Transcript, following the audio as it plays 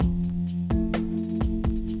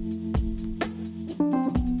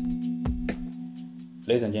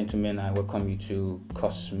Ladies and gentlemen, I welcome you to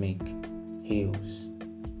Cosmic Hills.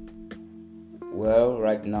 Well,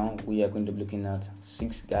 right now we are going to be looking at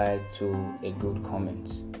 6 guides to a good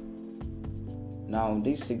comment. Now,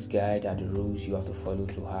 these 6 guides are the rules you have to follow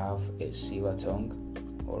to have a silver tongue,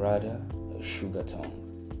 or rather, a sugar tongue.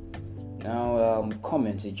 Now,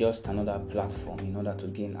 comment is just another platform in order to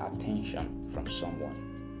gain attention from someone.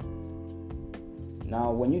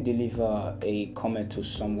 Now, when you deliver a comment to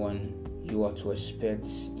someone, you are to expect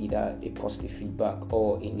either a positive feedback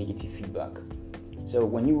or a negative feedback. So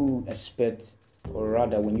when you expect, or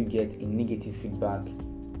rather when you get a negative feedback,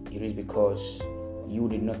 it is because you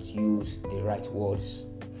did not use the right words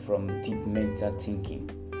from deep mental thinking.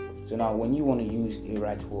 So now when you want to use the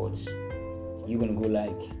right words, you're going to go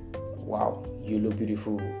like, wow, you look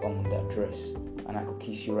beautiful on that dress and I could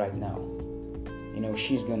kiss you right now.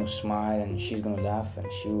 She's going to smile and she's going to laugh and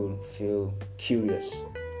she will feel curious.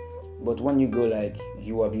 But when you go like,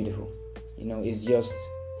 you are beautiful, it's just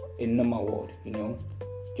a normal word,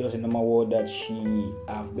 just a normal word that she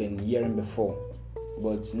have been hearing before.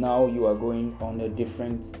 But now you are going on a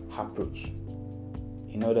different approach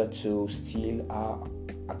in order to steal our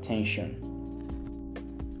attention.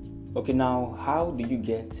 Okay, now how do you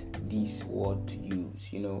get this word to use?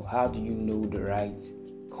 How do you know the right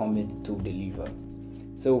comment to deliver?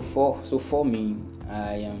 So for me,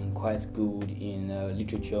 I am quite good in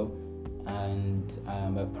literature and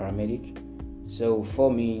I'm a paramedic. So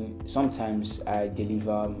for me, sometimes I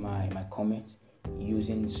deliver my comments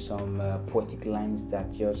using some poetic lines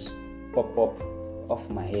that just pop up off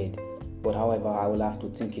my head. But however, I will have to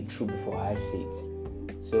think it through before I say it.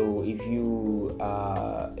 So if you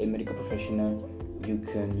are a medical professional, you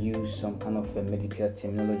can use some kind of a medical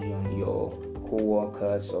terminology on your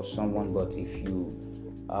co-workers or someone. But if you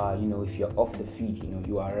if you're off the feed,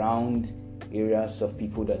 you are around areas of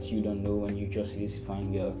people that you don't know and you just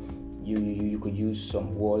find you could use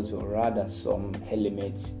some words or rather some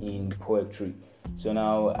elements in poetry. So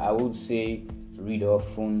now I would say read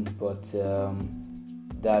often, but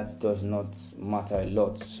that does not matter a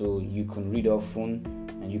lot. So you can read often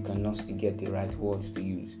and you cannot still get the right words to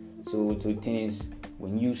use. So the thing is,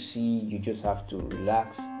 when you see, you just have to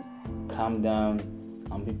relax, calm down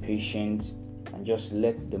and be patient and just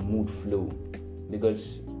let the mood flow,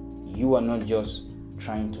 because you are not just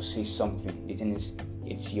trying to say something. The thing is,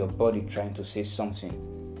 it's your body trying to say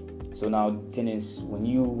something. So now the thing is, when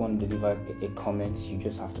you want to deliver a comment, you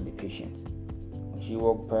just have to be patient. When she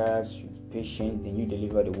walk past, you be patient, then you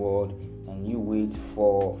deliver the word and you wait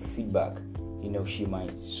for feedback. She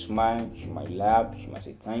might smile, she might laugh, she might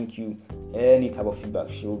say thank you. Any type of feedback,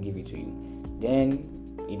 she will give it to you.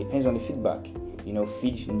 Then it depends on the feedback.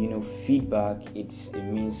 Feedback, it's a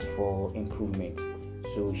means for improvement.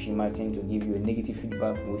 So she might tend to give you a negative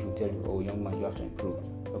feedback, which will tell you, oh, young man, you have to improve.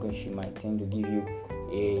 Okay, she might tend to give you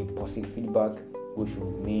a positive feedback, which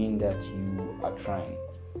will mean that you are trying.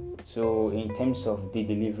 So in terms of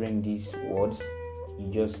delivering these words, you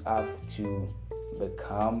just have to be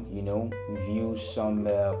calm, view some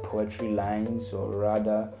poetry lines, or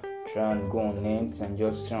rather try and go on nets and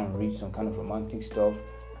just try and read some kind of romantic stuff,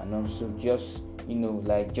 and also just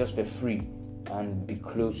just be free and be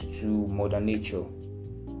close to Mother Nature.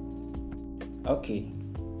 Okay,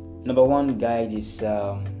 number 1 guide is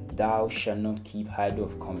thou shalt not keep idle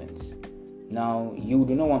of comments. Now, you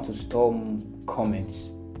do not want to store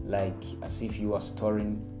comments like as if you are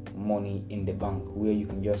storing money in the bank where you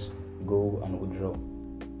can just go and withdraw.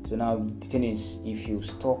 So now the thing is, if you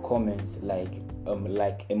store comments like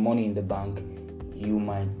a money in the bank, you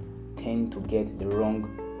might tend to get the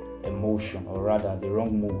wrong emotion, or rather the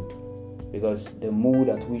wrong mood, because the mood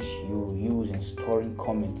at which you use in storing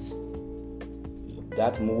comments,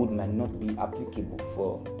 that mood might not be applicable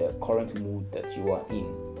for the current mood that you are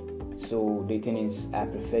in. So the thing is, I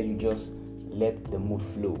prefer you just let the mood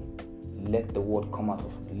flow, let the word come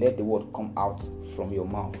out from your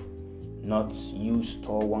mouth, not you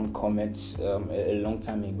store one comment a long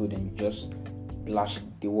time ago, then you just blast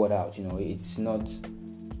the word out. It's not.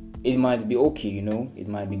 It might be okay, it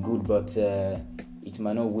might be good, but it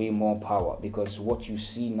might not weigh more power, because what you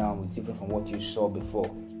see now is different from what you saw before.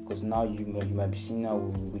 Because now you might be seen now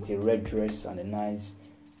with a red dress and a nice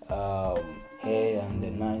hair and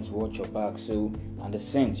a nice watch or bag. So, and the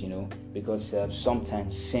scent, because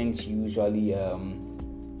sometimes scent usually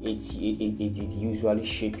it's usually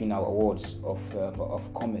shaping our words of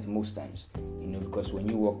comment most times. Because when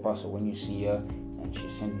you walk past or when you see her and she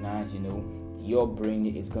scent nice, your brain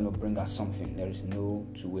is going to bring out something. There is no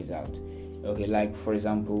two ways out. Okay, like for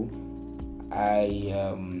example,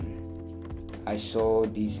 I saw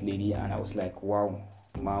this lady and I was like, wow,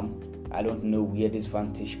 Mom, I don't know where this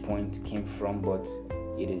vantage point came from, but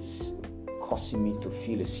it is causing me to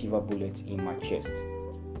feel a silver bullet in my chest.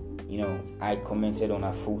 I commented on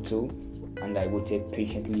her photo and I waited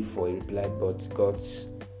patiently for a reply, but got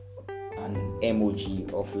an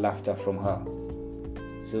emoji of laughter from her.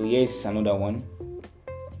 So here's another one.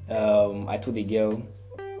 I told the girl,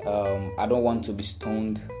 I don't want to be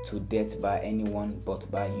stoned to death by anyone but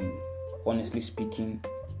by you. Honestly speaking,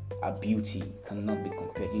 her beauty cannot be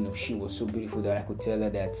compared. She was so beautiful that I could tell her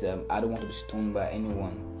that I don't want to be stoned by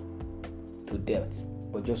anyone to death,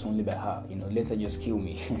 but just only by her. Let her just kill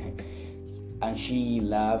me. And she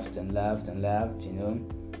laughed and laughed and laughed,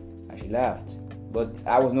 and she laughed. But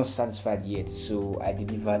I was not satisfied yet, so I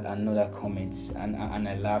delivered another comment, and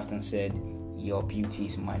I laughed and said, your beauty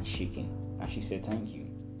is mind shaking. And she said, thank you.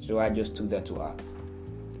 So I just took that to heart.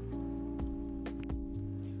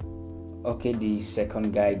 Okay, the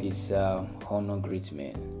second guide is honor great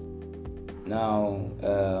men. Now,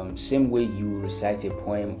 same way you recite a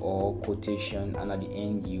poem or quotation, and at the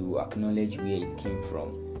end you acknowledge where it came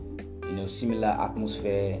from. Similar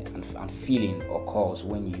atmosphere and feeling occurs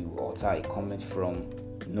when you utter a comment from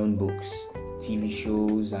known books, TV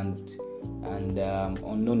shows, and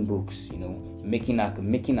unknown books. Making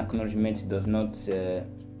acknowledgement does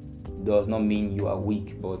not mean you are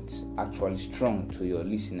weak, but actually strong to your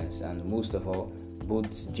listeners. And most of all,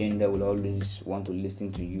 both gender will always want to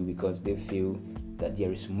listen to you because they feel that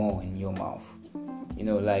there is more in your mouth.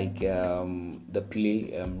 Like the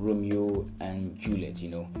play Romeo and Juliet.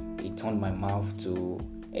 It turned my mouth to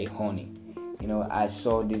a honey. I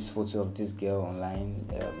saw this photo of this girl online.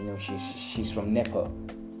 She's from Nepal.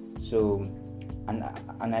 So, and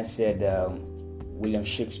I said William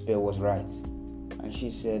Shakespeare was right, and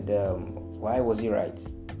she said, why was he right?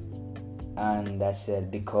 And I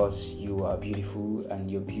said, because you are beautiful and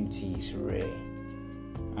your beauty is rare.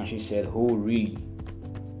 And she said, oh really?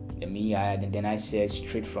 Then I said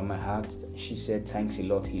straight from my heart. She said, thanks a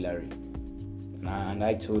lot, Hillary. And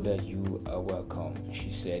I told her, you are welcome. And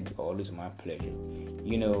she said, always my pleasure.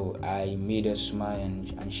 I made her smile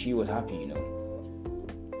and she was happy.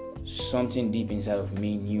 Something deep inside of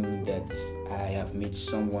me knew that I have made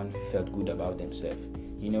someone felt good about themselves.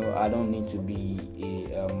 I don't need to be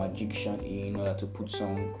a magician in order to put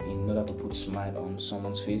smile on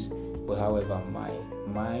someone's face. But however,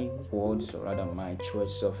 my words, or rather my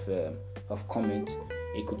choice of comment,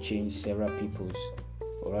 it could change several people's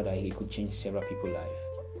life.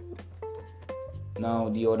 Now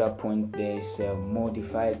the other point, there is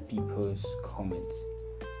modify people's comments.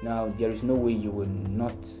 Now there is no way you will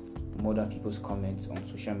not modify people's comments on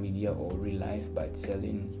social media or real life by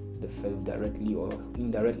telling the fellow directly or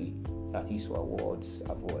indirectly that his or her words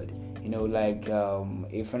avoid. Like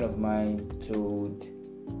a friend of mine told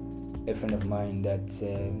a friend of mine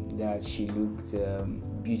that she looked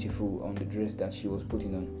beautiful on the dress that she was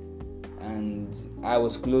putting on. And I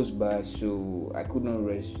was close by, so I could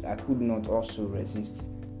not also resist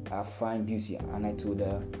her fine beauty. And I told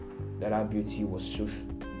her that her beauty was so,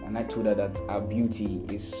 and I told her that her beauty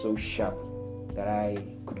is so sharp that I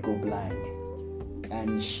could go blind.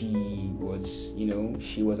 And she was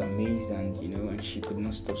amazed, and she could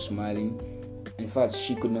not stop smiling. In fact,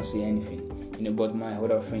 she could not say anything. But my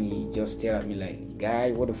other friend, he just stared at me like,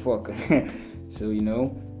 guy, what the fuck?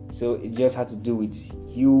 So it just had to do with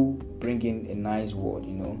you bringing a nice word,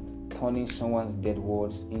 turning someone's dead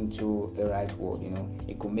words into a right word.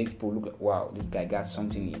 It could make people look like, wow, this guy got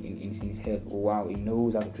something in his head. Oh wow, he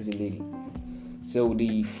knows how to treat a lady. So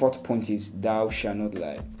the fourth point is, thou shalt not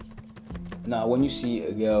lie. Now, when you see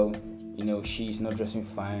a girl, she's not dressing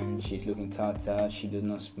fine, she's looking tattered, she does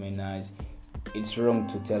not smell nice, it's wrong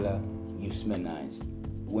to tell her you smell nice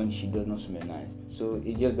when she does not smell nice. So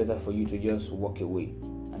it's just better for you to just walk away.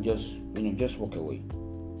 And just walk away,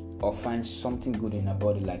 or find something good in her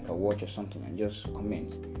body like a watch or something and just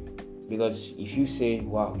comment. Because if you say,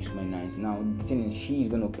 wow, you smell nice, now the thing is, she is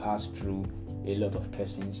going to pass through a lot of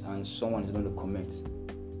persons and someone is going to comment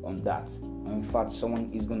on that. And in fact, someone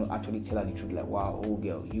is going to actually tell her the truth, like, wow, oh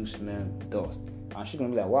girl, you smell dust. And she's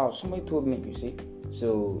going to be like, wow, somebody told me, you see.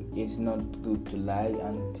 So it's not good to lie,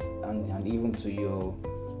 and even to your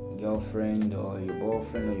girlfriend or your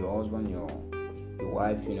boyfriend or your husband, your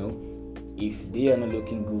wife, if they are not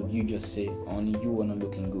looking good, you just say, honey, you are not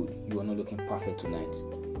looking good, you are not looking perfect tonight.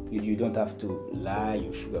 You don't have to lie,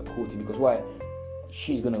 you sugarcoat it, because why?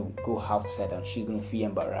 She's gonna go outside and she's gonna feel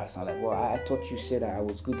embarrassed and like, well, I thought you said I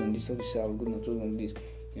was good on this, I was good on this.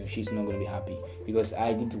 She's not gonna be happy. Because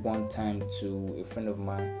I did one time to a friend of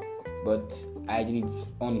mine, but I did it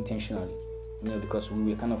unintentionally, because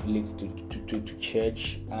we were kind of late to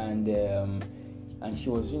church, and and she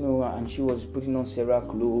was, putting on several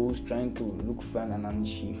clothes, trying to look fine, and then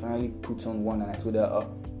she finally put on one, and I told her, "Oh,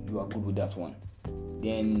 you are good with that one."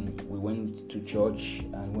 Then we went to church,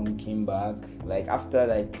 and when we came back, like after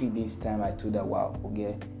like 3 days time, I told her, "Wow,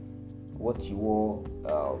 okay, what you wore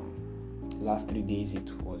last 3 days,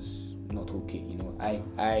 it was not okay."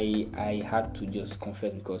 I had to just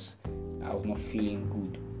confess because I was not feeling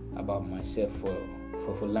good about myself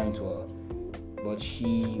for lying to her. But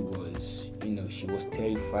she was, she was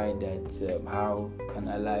terrified that how can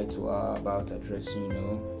I lie to her about her dressing,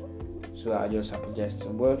 So I just apologized to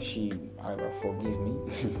her. Well, she forgave me.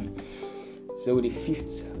 So the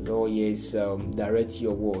fifth law is direct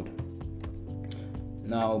your word.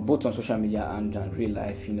 Now, both on social media and in real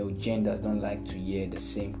life, genders don't like to hear the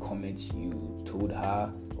same comments you told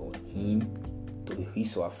her or him to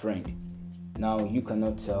his or her friend. Now, you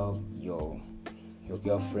cannot tell your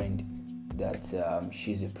girlfriend that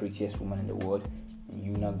she's the prettiest woman in the world, and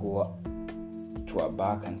you now go to her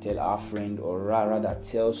back and tell her friend, or rather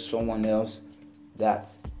tell someone else that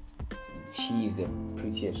she is the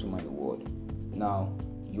prettiest woman in the world. Now,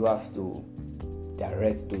 you have to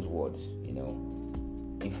direct those words,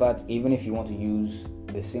 In fact, even if you want to use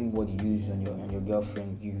the same word you use on your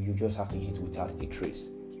girlfriend, you just have to use it without a trace.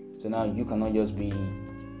 So now you cannot just be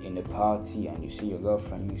in a party and you see your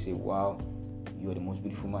girlfriend, you say, "Wow, you are the most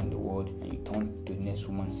beautiful man in the world," and you turn to the next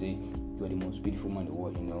woman and say, "You are the most beautiful man in the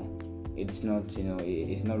world." It's not,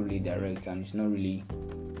 it's not really direct, and it's not really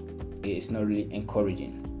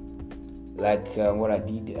encouraging. Like what I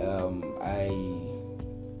did,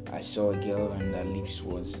 I saw a girl and her lips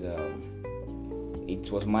was,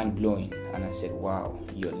 it was mind blowing, and I said, "Wow,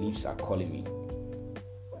 your lips are calling me."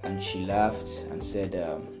 And she laughed and said,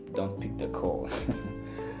 "Don't pick the call."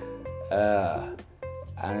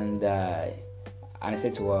 And I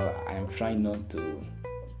said to her, "I am trying not to,"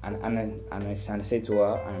 and I said to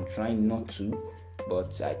her, "I am trying not to,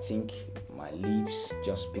 but I think my lips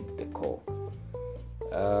just picked the call."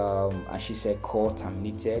 And she said, "Call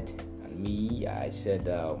terminated." And me, I said,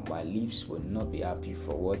 "My lips will not be happy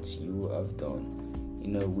for what you have done."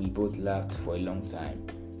 We both laughed for a long time.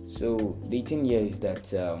 So the thing here is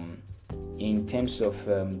that in terms of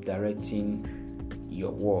directing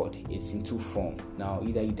your word, it's in two forms. Now,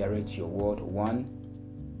 either you direct your word, one,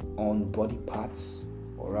 on body parts,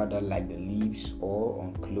 or rather like the lips, or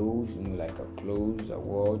on clothes, like a clothes, a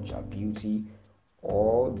watch, a beauty,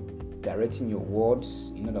 or directing your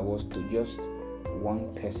words, in other words, to just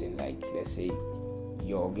one person, like let's say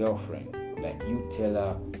your girlfriend. Like you tell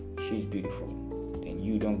her she's beautiful, then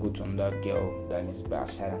you don't go to another girl that is by her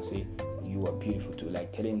side and say you are beautiful too.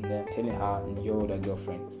 Like telling her and your other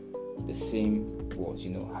girlfriend the same words.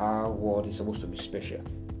 Her word is supposed to be special,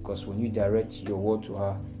 because when you direct your word to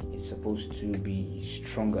her, it's supposed to be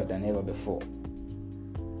stronger than ever before.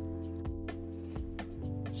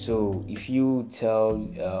 So if you tell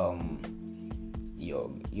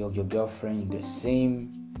your girlfriend the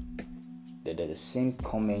same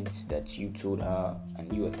comment that you told her,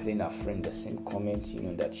 and you are telling her friend the same comment,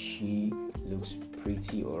 that she looks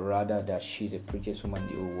pretty, or rather that she's the prettiest woman in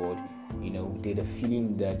the whole world, the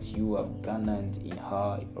feeling that you have garnered in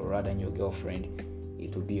her, or rather in your girlfriend,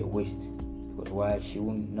 it will be a waste. Because why she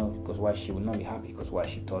will not be happy, because why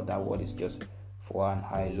she thought that word is just for her and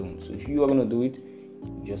her alone. So if you are going to do it,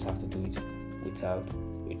 you just have to do it without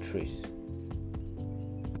a trace.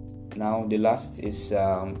 Now the last is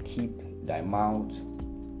keep thy mouth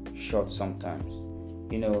shut sometimes.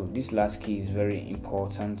 This last key is very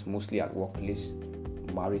important, mostly at workplace,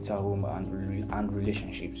 marital home, and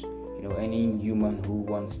relationships. Any human who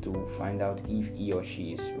wants to find out if he or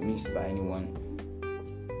she is missed by anyone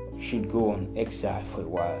should go on exile for a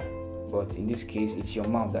while. But in this case, it's your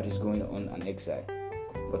mouth that is going on an exile.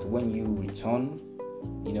 But when you return,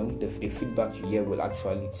 the feedback you hear will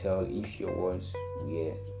actually tell if your words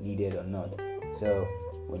were needed or not. So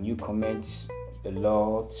when you comment a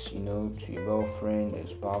lot, to your girlfriend, your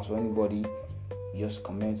spouse, or anybody, you just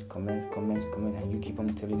comment, and you keep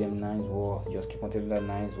on telling them nice words. You just keep on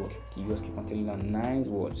telling them nice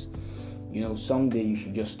words. Someday you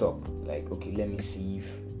should just stop. Like, okay, let me see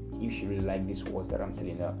if she really like these words that I'm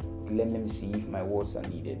telling her. Okay, let me see if my words are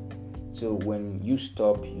needed. So when you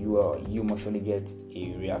stop, you must surely get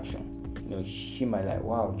a reaction. She might like,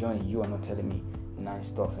 "Wow, Johnny, you are not telling me nice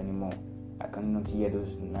stuff anymore. I cannot hear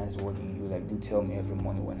those nice words you like do tell me every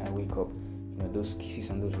morning when I wake up. Those kisses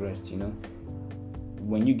and those rests.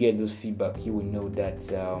 When you get those feedback, you will know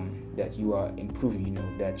that you are improving.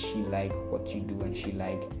 That she like what you do, and she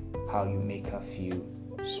like how you make her feel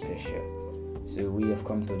special. So we have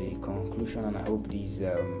come to the conclusion, and I hope these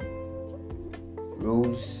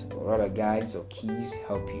rules or rather guides or keys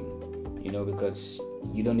help you, because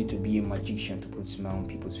you don't need to be a magician to put smile on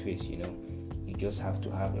people's face. You just have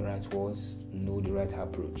to have the right words, know the right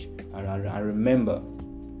approach, and remember,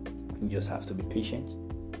 you just have to be patient.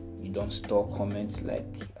 You don't store comments like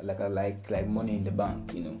money in the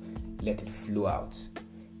bank. Let it flow out.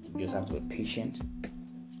 You just have to be patient,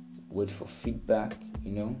 wait for feedback,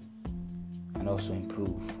 and also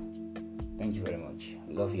improve. Thank you very much.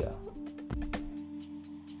 Love you.